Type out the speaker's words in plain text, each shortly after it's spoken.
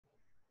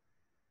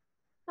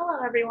Hello,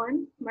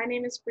 everyone. My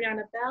name is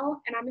Brianna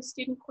Bell, and I'm a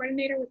student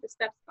coordinator with the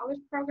STEP Scholars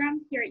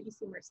Program here at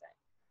UC Merced.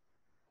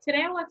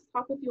 Today, I'd like to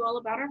talk with you all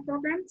about our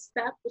program,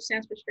 STEP, which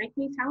stands for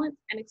Strengthening Talents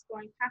and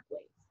Exploring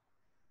Pathways.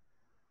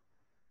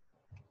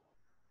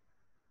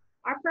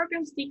 Our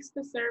program seeks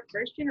to serve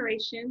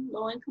first-generation,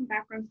 low-income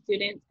background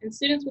students and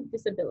students with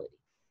disabilities.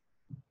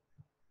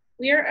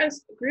 We are a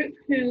group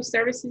who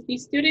services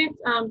these students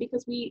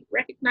because we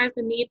recognize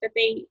the need that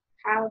they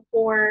have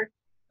for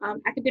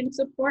academic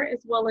support as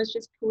well as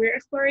just career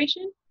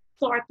exploration.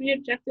 So our three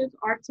objectives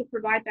are to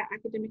provide that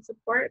academic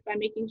support by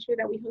making sure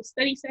that we host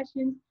study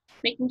sessions,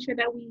 making sure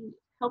that we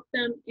help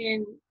them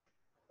in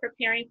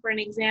preparing for an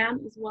exam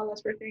as well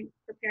as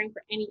preparing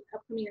for any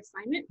upcoming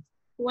assignments.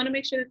 We want to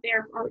make sure that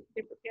they're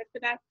prepared for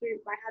that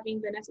by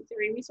having the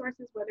necessary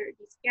resources, whether it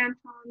be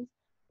Scantrons,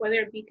 whether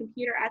it be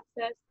computer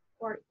access,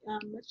 or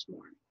much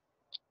more.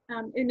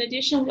 In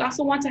addition, we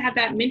also want to have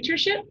that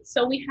mentorship.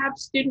 So we have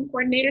student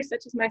coordinators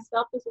such as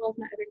myself, as well as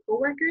my other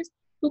coworkers,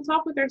 who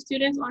talk with our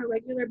students on a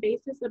regular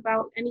basis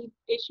about any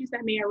issues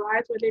that may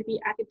arise, whether it be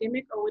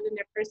academic or within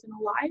their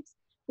personal lives.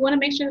 We want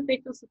to make sure that they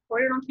feel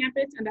supported on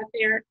campus and that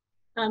their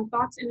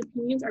thoughts and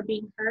opinions are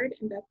being heard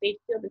and that they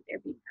feel that they're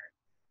being heard.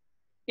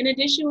 In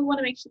addition, we want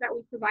to make sure that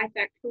we provide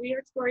that career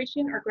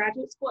exploration or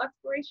graduate school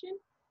exploration.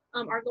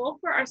 Our goal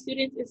for our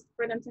students is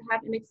for them to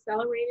have an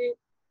accelerated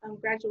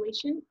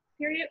graduation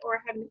period or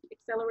have an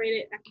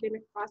accelerated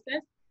academic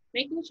process,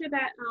 making sure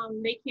that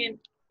they can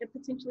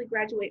potentially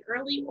graduate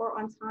early or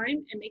on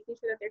time and making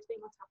sure that they're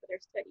staying on top of their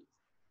studies.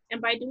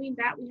 And by doing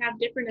that, we have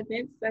different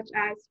events such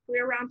as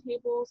career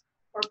roundtables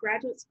or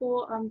graduate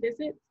school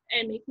visits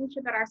and making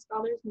sure that our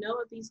scholars know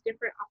of these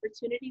different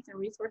opportunities and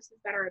resources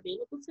that are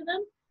available to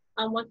them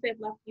once they've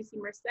left UC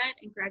Merced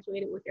and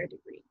graduated with their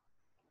degree.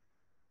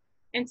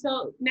 And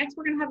so next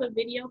we're gonna have a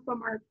video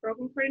from our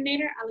program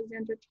coordinator,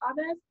 Alexandra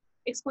Chavez,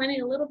 explaining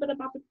a little bit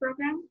about the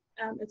program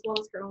as well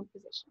as her own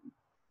position.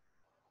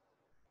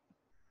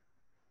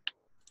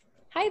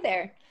 Hi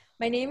there,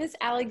 my name is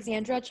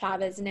Alexandra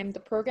Chavez and I'm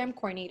the program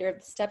coordinator of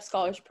the STEP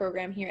Scholars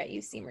Program here at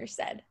UC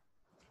Merced.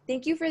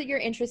 Thank you for your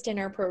interest in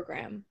our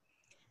program.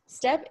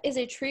 STEP is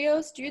a trio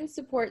student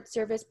support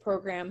service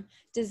program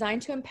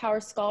designed to empower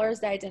scholars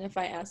that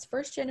identify as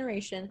first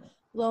generation,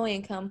 low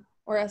income,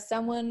 or as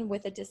someone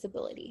with a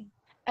disability.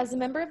 As a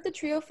member of the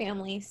TRIO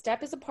family,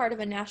 STEP is a part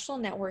of a national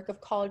network of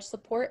college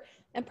support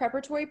and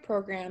preparatory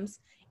programs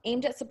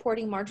aimed at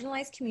supporting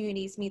marginalized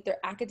communities meet their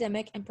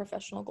academic and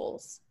professional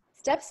goals.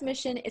 STEP's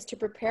mission is to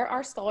prepare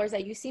our scholars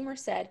at UC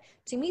Merced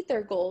to meet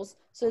their goals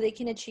so they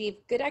can achieve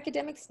good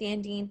academic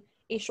standing,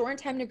 a shortened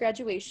time to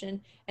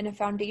graduation, and a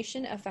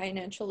foundation of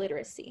financial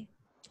literacy.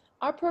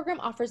 Our program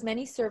offers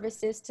many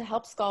services to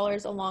help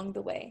scholars along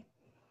the way.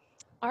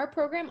 Our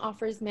program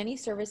offers many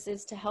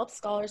services to help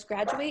scholars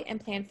graduate and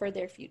plan for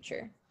their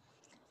future.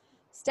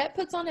 STEP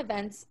puts on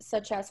events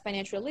such as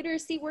financial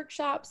literacy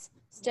workshops,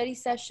 study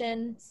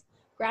sessions,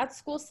 grad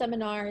school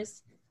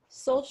seminars,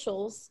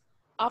 socials,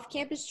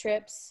 off-campus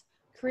trips,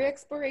 career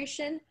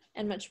exploration,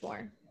 and much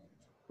more.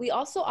 We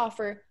also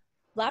offer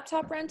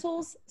laptop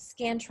rentals,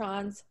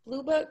 Scantrons,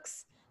 Blue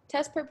Books,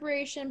 test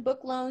preparation,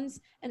 book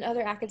loans, and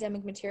other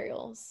academic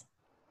materials.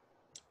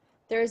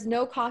 There is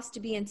no cost to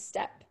be in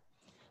STEP.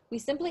 We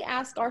simply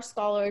ask our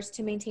scholars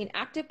to maintain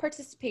active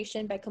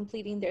participation by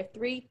completing their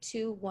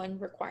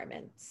 3-2-1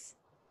 requirements.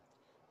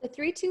 The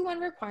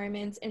 3-2-1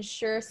 requirements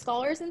ensure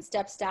scholars and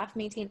STEP staff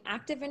maintain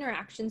active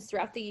interactions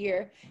throughout the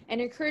year and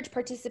encourage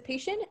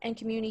participation and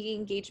community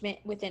engagement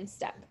within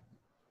STEP.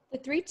 The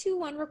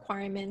 3-2-1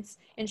 requirements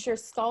ensure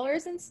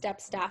scholars and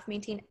STEP staff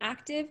maintain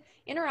active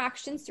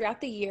interactions throughout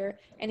the year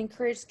and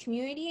encourage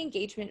community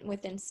engagement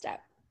within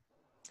STEP.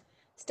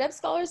 STEP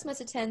scholars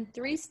must attend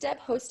 3 STEP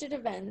hosted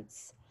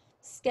events,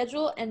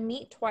 schedule and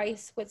meet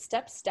twice with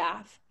STEP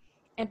staff,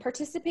 and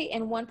participate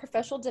in 1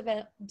 professional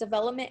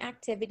development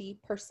activity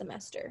per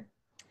semester.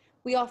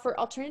 We offer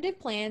alternative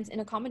plans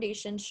and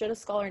accommodations should a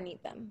scholar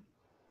need them.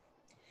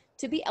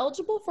 To be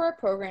eligible for our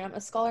program,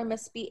 a scholar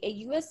must be a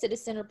U.S.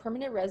 citizen or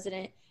permanent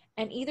resident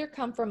and either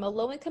come from a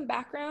low-income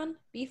background,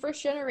 be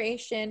first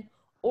generation,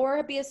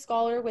 or be a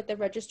scholar with a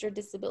registered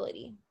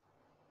disability.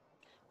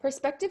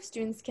 Prospective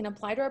students can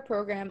apply to our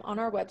program on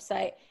our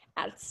website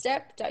at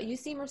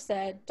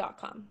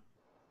step.ucmerced.com.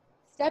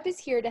 STEP is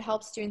here to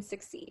help students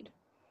succeed.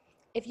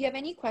 If you have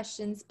any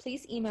questions,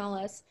 please email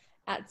us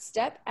at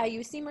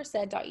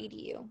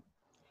step@ucmerced.edu.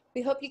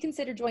 We hope you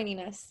consider joining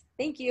us.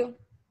 Thank you.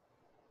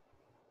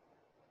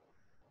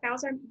 That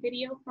was our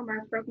video from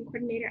our program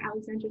coordinator,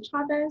 Alexandra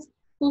Chavez,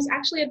 who's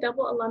actually a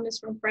double alumnus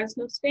from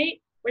Fresno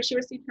State, where she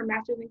received her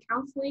master's in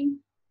counseling.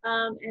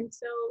 And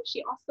so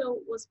she also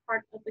was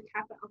part of the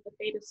Kappa Alpha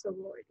Theta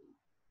sorority.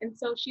 And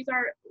so she's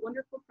our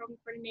wonderful program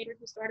coordinator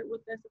who started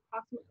with us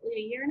approximately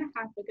a year and a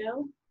half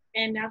ago.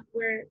 And now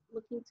we're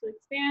looking to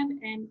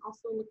expand and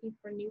also looking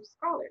for new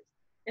scholars.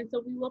 And so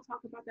we will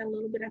talk about that a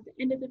little bit at the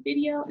end of the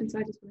video. And so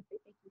I just want to say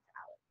thank you to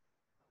Alex.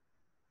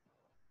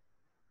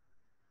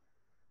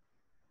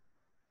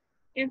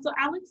 And so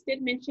Alex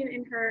did mention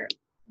in her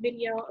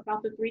video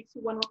about the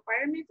 3-2-1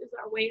 requirements is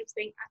our way of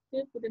staying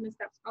active within the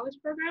STEP Scholars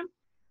Program.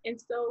 And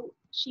so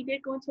she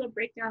did go into a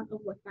breakdown of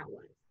what that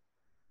was.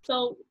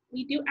 So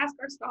we do ask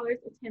our scholars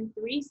to attend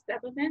 3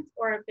 STEP events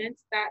or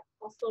events that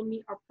also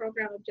meet our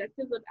program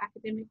objectives of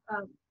academic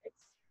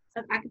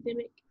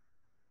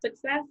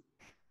success,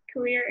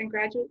 career and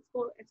graduate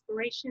school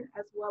exploration,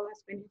 as well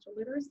as financial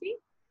literacy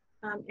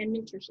and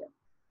mentorship.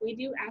 We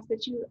do ask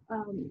that you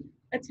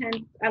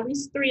attend at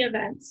least 3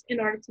 events in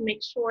order to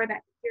make sure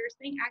that you're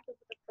staying active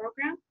with the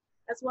program,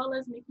 as well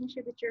as making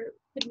sure that you're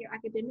putting your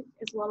academics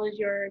as well as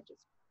your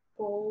just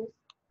goals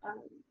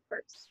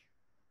first.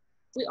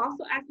 We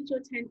also ask that you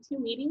attend 2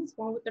 meetings,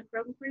 one with the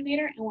program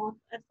coordinator and one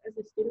with us as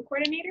a student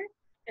coordinator.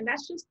 And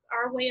that's just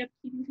our way of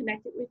keeping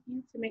connected with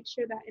you to make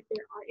sure that if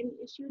there are any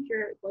issues,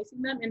 you're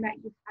voicing them and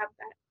that you have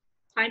that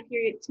time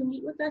period to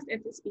meet with us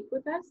and to speak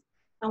with us.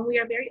 We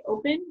are very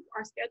open.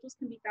 Our schedules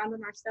can be found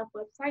on our STEP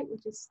website,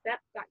 which is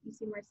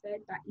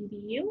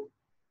step.ucmstep.edu.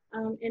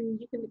 And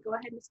you can go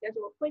ahead and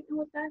schedule an appointment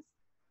with us,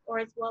 or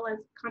as well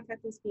as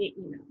contact us via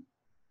email.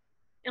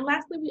 And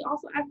lastly, we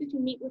also ask that you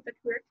meet with a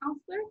career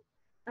counselor.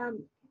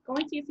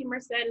 Going to UC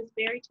Merced is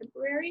very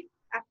temporary.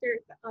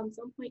 After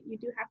some point, you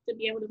do have to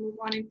be able to move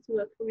on into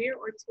a career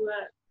or to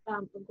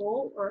a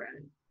goal or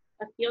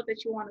a field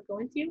that you want to go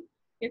into.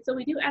 And so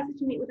we do ask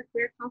that you meet with a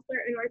career counselor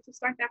in order to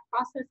start that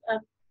process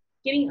of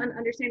getting an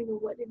understanding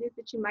of what it is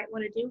that you might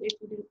want to do if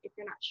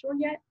you're not sure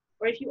yet,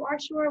 or if you are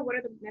sure, what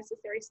are the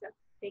necessary steps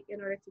to take in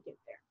order to get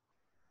there.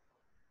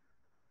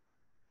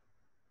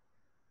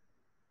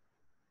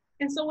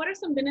 And so what are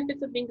some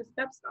benefits of being a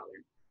STEP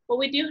scholar? Well,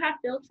 we do have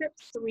field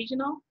trips to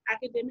regional,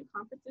 academic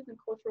conferences, and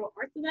cultural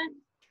arts events.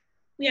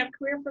 We have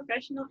career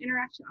professional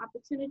interaction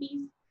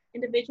opportunities,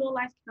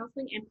 individualized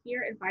counseling and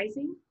peer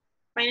advising,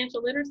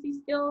 financial literacy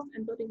skills,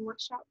 and building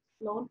workshops,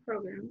 loan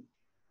programs.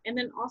 And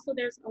then also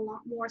there's a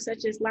lot more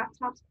such as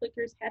laptops,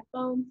 clickers,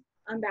 headphones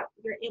that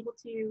you're able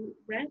to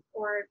rent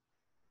or,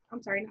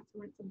 I'm sorry, not to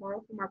rent, to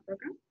borrow from our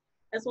program,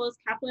 as well as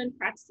Kaplan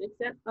practice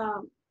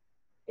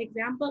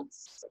exam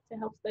books to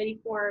help study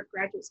for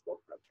graduate school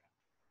programs.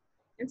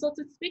 And so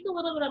to speak a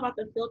little bit about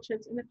the field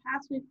trips, in the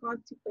past we've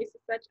gone to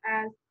places such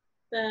as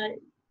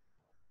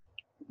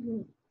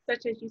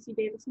UC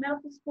Davis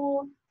Medical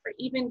School, or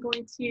even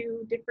going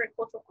to different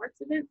cultural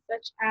arts events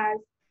such as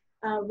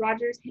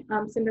Rogers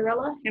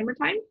Cinderella Hammer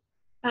Time.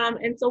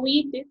 And so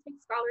we did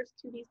take scholars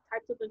to these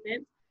types of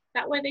events.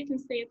 That way they can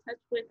stay in touch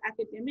with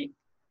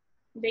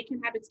they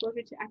can have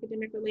exposure to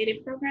academic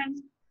related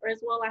programs, or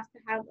as well as to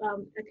have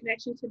a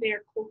connection to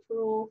their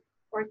cultural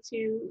or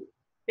to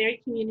very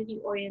community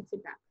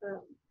oriented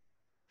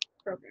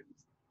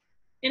programs.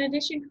 In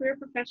addition, career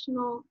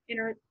professional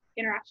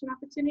interaction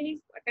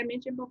opportunities. Like I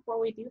mentioned before,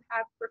 we do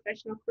have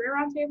professional career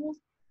roundtables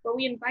where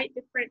we invite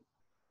different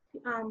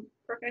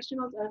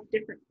professionals of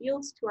different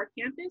fields to our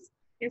campus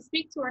and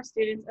speak to our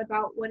students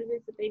about what it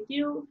is that they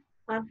do,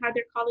 how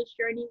their college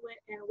journey went,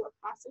 and what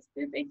process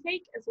did they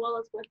take, as well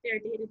as what their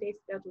day-to-day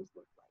schedules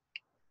look like.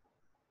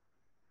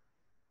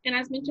 And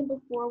as mentioned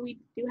before, we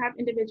do have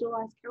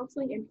individualized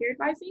counseling and peer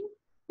advising.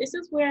 This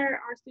is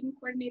where our student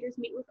coordinators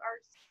meet with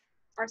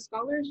our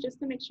scholars just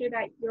to make sure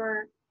that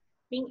you're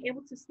being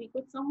able to speak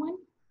with someone,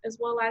 as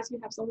well as you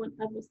have someone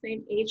of the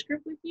same age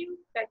group with you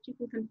that you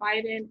can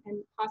confide in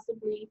and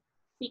possibly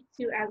seek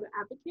to as an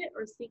advocate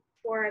or seek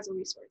for as a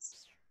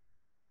resource.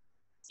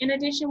 In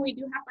addition, we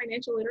do have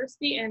financial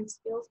literacy and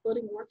skills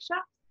building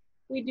workshops.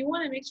 We do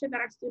want to make sure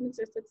that our students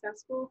are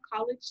successful.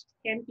 College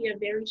can be a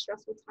very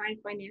stressful time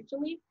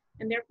financially,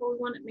 and therefore we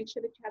want to make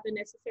sure that you have the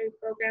necessary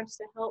programs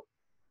to help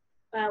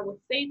with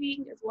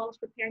saving, as well as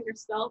preparing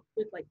yourself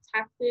with like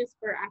taxes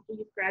for after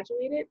you've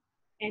graduated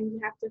and you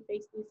have to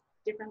face these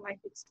different life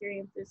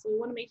experiences. So we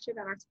want to make sure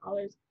that our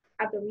scholars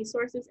have the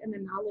resources and the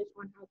knowledge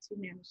on how to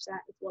manage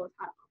that, as well as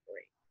how to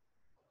operate.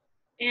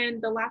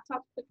 And the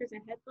laptops, clickers,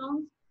 and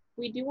headphones,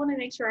 we do want to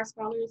make sure our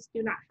scholars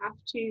do not have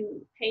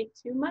to pay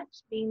too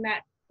much, being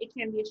that it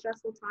can be a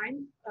stressful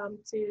time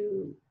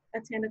to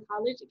attend a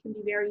college. It can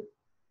be very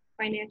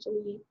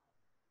financially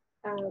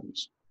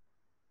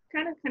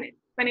kind of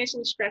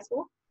financially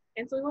stressful.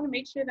 And so we want to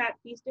make sure that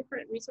these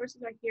different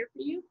resources are here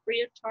for you,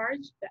 free of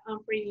charge,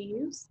 for you to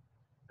use.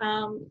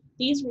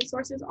 These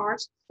resources are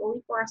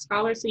solely for our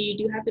scholars, so you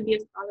do have to be a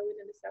scholar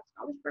within the STEP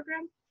Scholars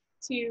Program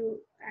to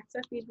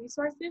access these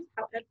resources.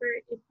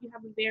 However, if you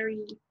have a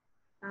very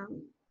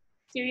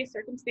serious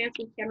circumstance,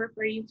 we can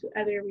refer you to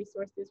other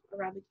resources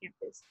around the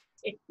campus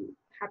if you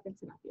happen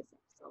to not be a STEP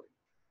scholar.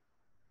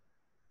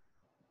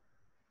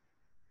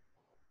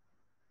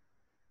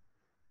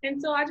 And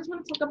so I just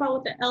want to talk about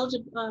what the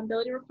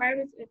eligibility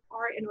requirements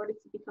are in order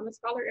to become a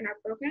scholar in our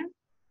program.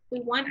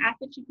 We ask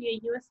that you be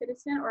a U.S.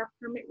 citizen or a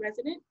permanent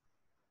resident.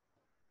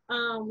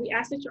 We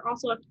ask that you're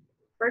also a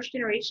first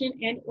generation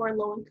and or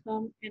low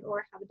income and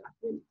or have a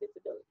documented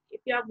disability.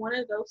 If you have one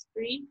of those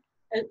three,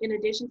 in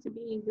addition to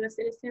being a U.S.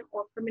 citizen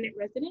or permanent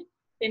resident,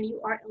 then you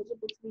are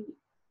eligible to be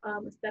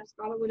a STEP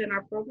scholar within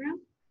our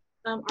program.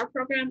 Our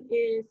program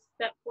is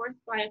set forth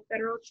by a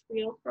federal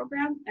TRIO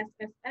program,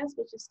 SSS,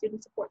 which is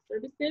Student Support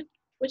Services,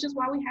 which is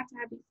why we have to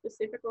have these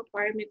specific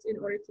requirements in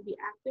order to be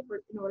active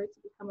or in order to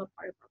become a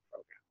part of our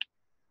program.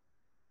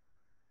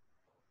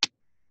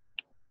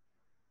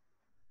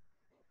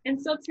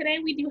 And so today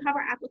we do have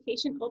our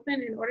application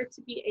open in order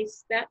to be a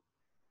STEP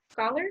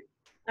scholar.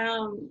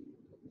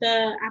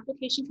 The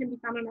application can be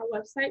found on our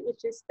website,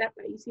 which is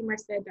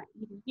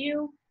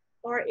step.ucmerced.edu.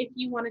 Or if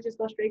you want to just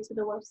go straight to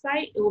the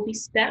website, it will be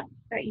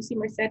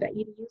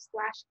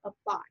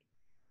step.ucmerced.edu/apply.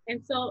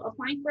 And so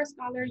applying for a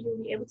scholar,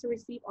 you'll be able to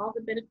receive all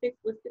the benefits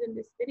listed in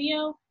this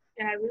video.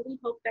 And I really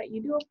hope that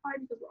you do apply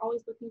because we're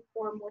always looking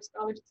for more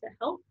scholars to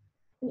help.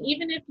 And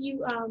even if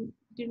you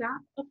do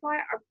not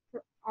apply,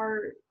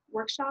 our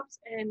workshops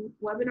and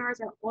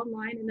webinars are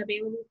online and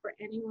available for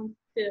anyone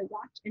to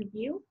watch and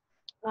view.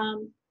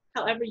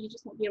 However, you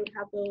just won't be able to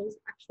have those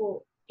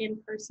actual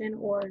in-person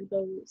or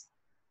those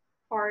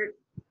hard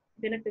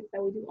benefits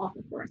that we do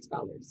offer for our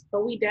scholars.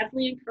 But we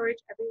definitely encourage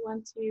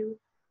everyone to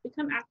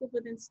become active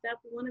within STEP.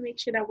 We want to make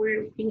sure that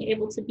we're being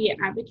able to be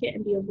an advocate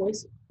and be a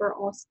voice for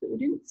all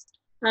students.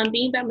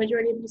 Being that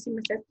majority of UC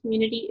Merced's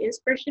community is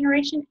first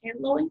generation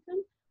and low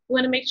income, we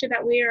want to make sure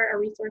that we are a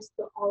resource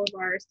to all of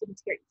our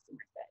students here at UC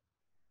Merced.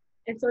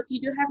 And so if you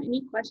do have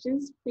any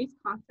questions, please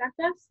contact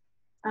us.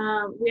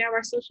 We have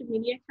our social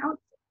media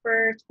accounts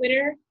for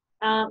Twitter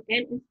and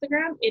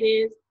Instagram. It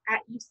is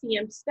at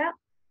ucmstep.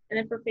 And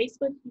then for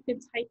Facebook, you can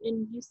type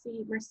in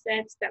UC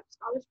Merced STEP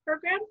Scholars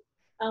Program.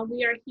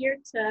 We are here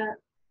to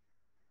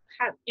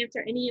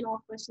answer any and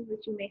all questions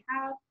that you may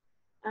have.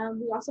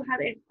 We also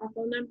have our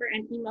phone number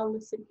and email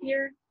listed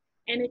here.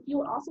 And if you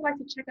would also like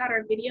to check out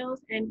our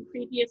videos and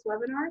previous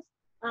webinars,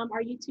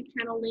 our YouTube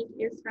channel link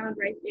is found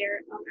right there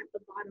at the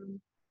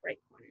bottom right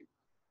corner.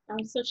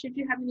 So should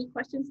you have any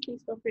questions,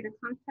 please feel free to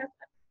contact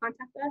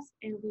us,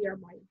 and we are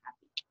more than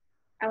happy.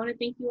 I want to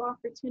thank you all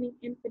for tuning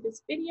in for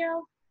this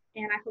video,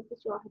 and I hope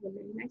that you all have a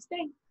very nice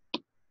day.